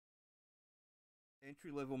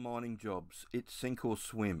Entry-level mining jobs, it's sink or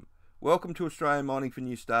swim. Welcome to Australian Mining for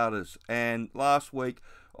New Starters, and last week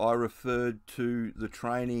I referred to the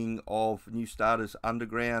training of new starters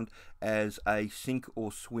underground as a sink or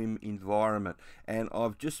swim environment, and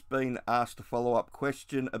I've just been asked a follow-up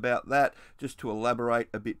question about that, just to elaborate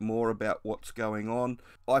a bit more about what's going on.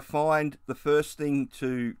 I find the first thing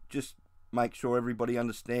to just make sure everybody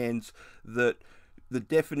understands that the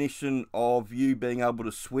definition of you being able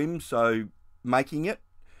to swim, so making it,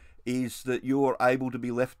 is that you're able to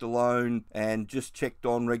be left alone and just checked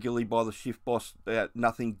on regularly by the shift boss about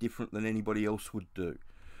nothing different than anybody else would do.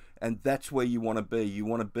 And that's where you want to be. You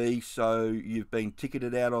want to be so you've been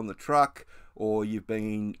ticketed out on the truck, or you've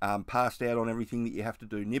been passed out on everything that you have to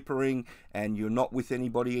do nippering, and you're not with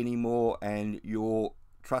anybody anymore, and you're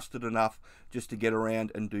trusted enough just to get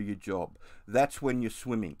around and do your job. That's when you're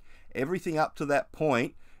swimming. Everything up to that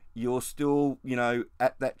point, you're still,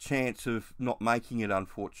 at that chance of not making it,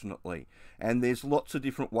 unfortunately. And there's lots of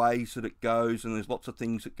different ways that it goes, and there's lots of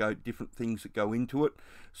different things that go into it.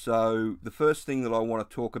 So the first thing that I want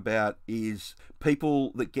to talk about is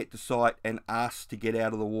people that get to site and ask to get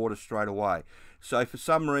out of the water straight away. So for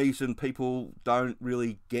some reason, people don't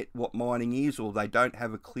really get what mining is, or they don't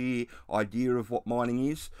have a clear idea of what mining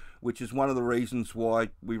is, which is one of the reasons why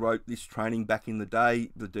we wrote this training back in the day,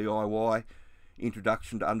 the DIY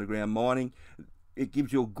Introduction to Underground Mining. It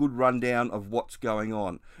gives you a good rundown of what's going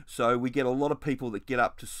on. So we get a lot of people that get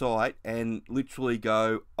up to site and literally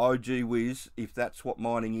go, oh gee whiz, if that's what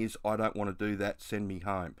mining is, I don't want to do that, send me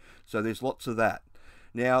home. So there's lots of that.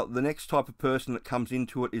 Now, the next type of person that comes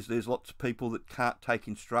into it is there's lots of people that can't take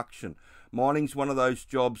instruction. Mining's one of those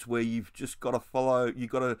jobs where you've just got to follow, you've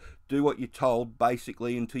got to do what you're told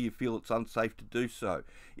basically until you feel it's unsafe to do so.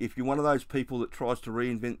 If you're one of those people that tries to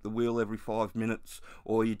reinvent the wheel every 5 minutes,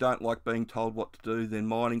 or you don't like being told what to do, then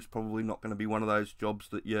mining's probably not going to be one of those jobs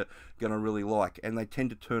that you're going to really like, and they tend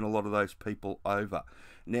to turn a lot of those people over.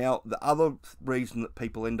 Now, the other reason that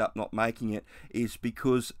people end up not making it is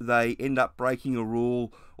because they end up breaking a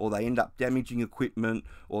rule, or they end up damaging equipment,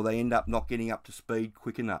 or they end up not getting up to speed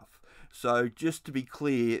quick enough. So just to be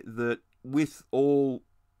clear, that with all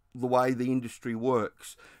the way the industry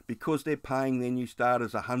works, because they're paying their new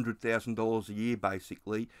starters $100,000 a year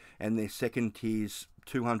basically, and their second tiers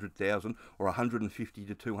 $200,000 or $150,000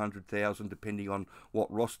 to $200,000 depending on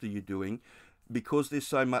what roster you're doing, because there's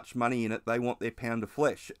so much money in it, they want their pound of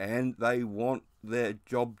flesh, and they want their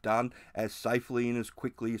job done as safely and as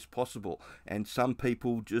quickly as possible. And some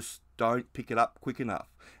people just don't pick it up quick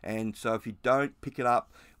enough. And so if you don't pick it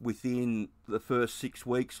up within the first 6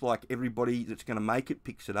 weeks, like everybody that's going to make it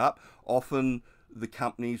picks it up, often the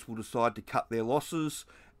companies will decide to cut their losses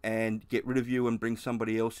and get rid of you and bring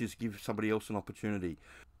somebody else's, give somebody else an opportunity.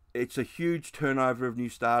 It's a huge turnover of new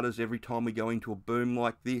starters every time we go into a boom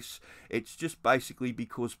like this. It's just basically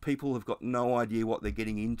because people have got no idea what they're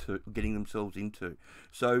getting themselves into.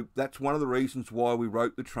 So that's one of the reasons why we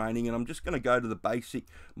wrote the training, and I'm just going to go to the basic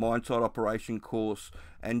mine site operation course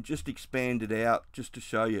and just expand it out just to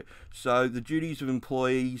show you. So the duties of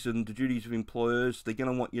employees and the duties of employers, they're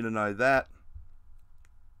going to want you to know that.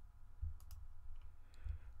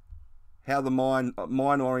 How the mine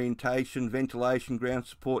orientation, ventilation, ground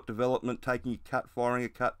support, development, taking a cut, firing a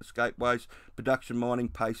cut, escapeways, production mining,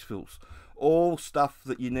 paste fills. All stuff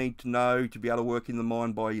that you need to know to be able to work in the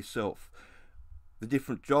mine by yourself. The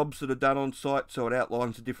different jobs that are done on site, so it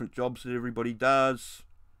outlines the different jobs that everybody does.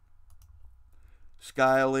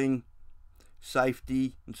 Scaling,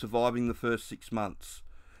 safety, and surviving the first 6 months.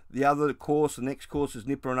 The next course is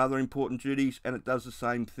nipper and other important duties, and it does the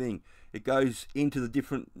same thing. It goes into the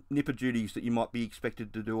different nipper duties that you might be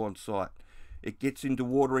expected to do on site. It gets into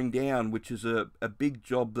watering down, which is a big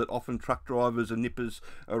job that often truck drivers and nippers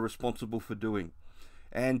are responsible for doing.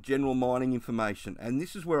 And general mining information. And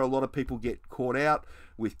this is where a lot of people get caught out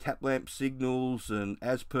with cap lamp signals and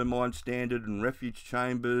as per mine standard and refuge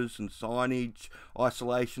chambers and signage,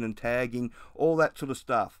 isolation and tagging, all that sort of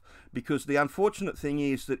stuff. Because the unfortunate thing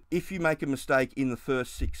is that if you make a mistake in the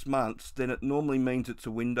first 6 months, then it normally means it's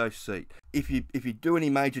a window seat. If you do any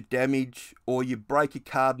major damage, or you break a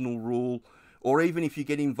cardinal rule, or even if you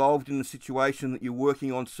get involved in a situation that you're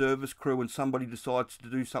working on service crew and somebody decides to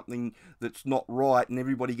do something that's not right and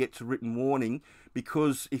everybody gets a written warning,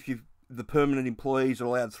 because the permanent employees are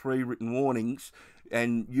allowed 3 written warnings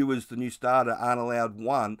and you as the new starter aren't allowed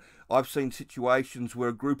 1, I've seen situations where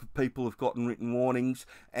a group of people have gotten written warnings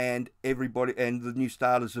and the new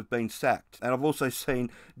starters have been sacked. And I've also seen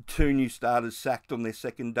 2 new starters sacked on their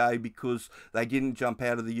second day because they didn't jump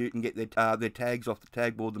out of the ute and get their tags off the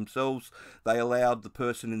tag board themselves. They allowed the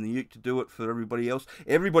person in the ute to do it for everybody else.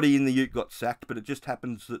 Everybody in the ute got sacked, but it just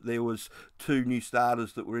happens that there was 2 new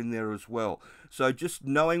starters that were in there as well. So just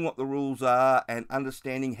knowing what the rules are and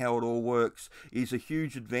understanding how it all works is a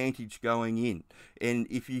huge advantage going in. And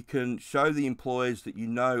if you can show the employers that you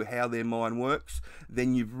know how their mine works,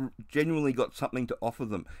 then you've genuinely got something to offer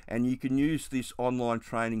them, and you can use this online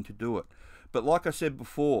training to do it. But like I said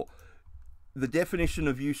before, the definition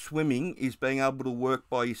of you swimming is being able to work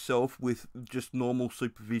by yourself with just normal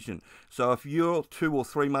supervision. So if you're 2 or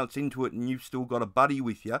 3 months into it and you've still got a buddy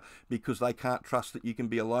with you because they can't trust that you can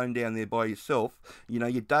be alone down there by yourself, you know,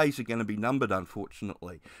 your days are going to be numbered,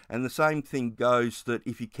 unfortunately. And the same thing goes that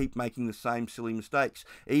if you keep making the same silly mistakes,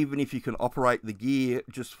 even if you can operate the gear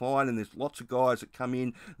just fine, and there's lots of guys that come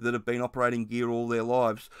in that have been operating gear all their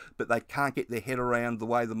lives, but they can't get their head around the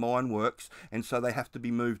way the mine works, and so they have to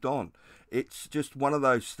be moved on. It's just one of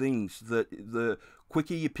those things that the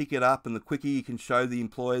quicker you pick it up and the quicker you can show the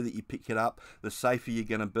employer that you pick it up, the safer you're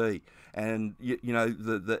going to be. And, you know,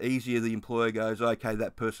 the easier the employer goes, okay,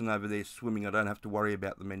 that person over there is swimming, I don't have to worry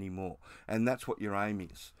about them anymore. And that's what your aim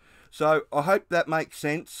is. So I hope that makes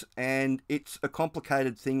sense, and it's a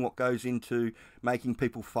complicated thing what goes into making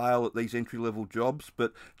people fail at these entry-level jobs,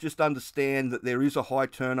 but just understand that there is a high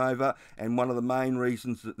turnover, and one of the main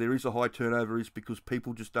reasons that there is a high turnover is because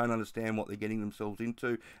people just don't understand what they're getting themselves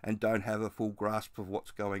into and don't have a full grasp of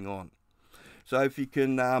what's going on. So if you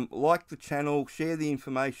can like the channel, share the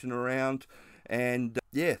information around, and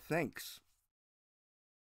yeah, thanks.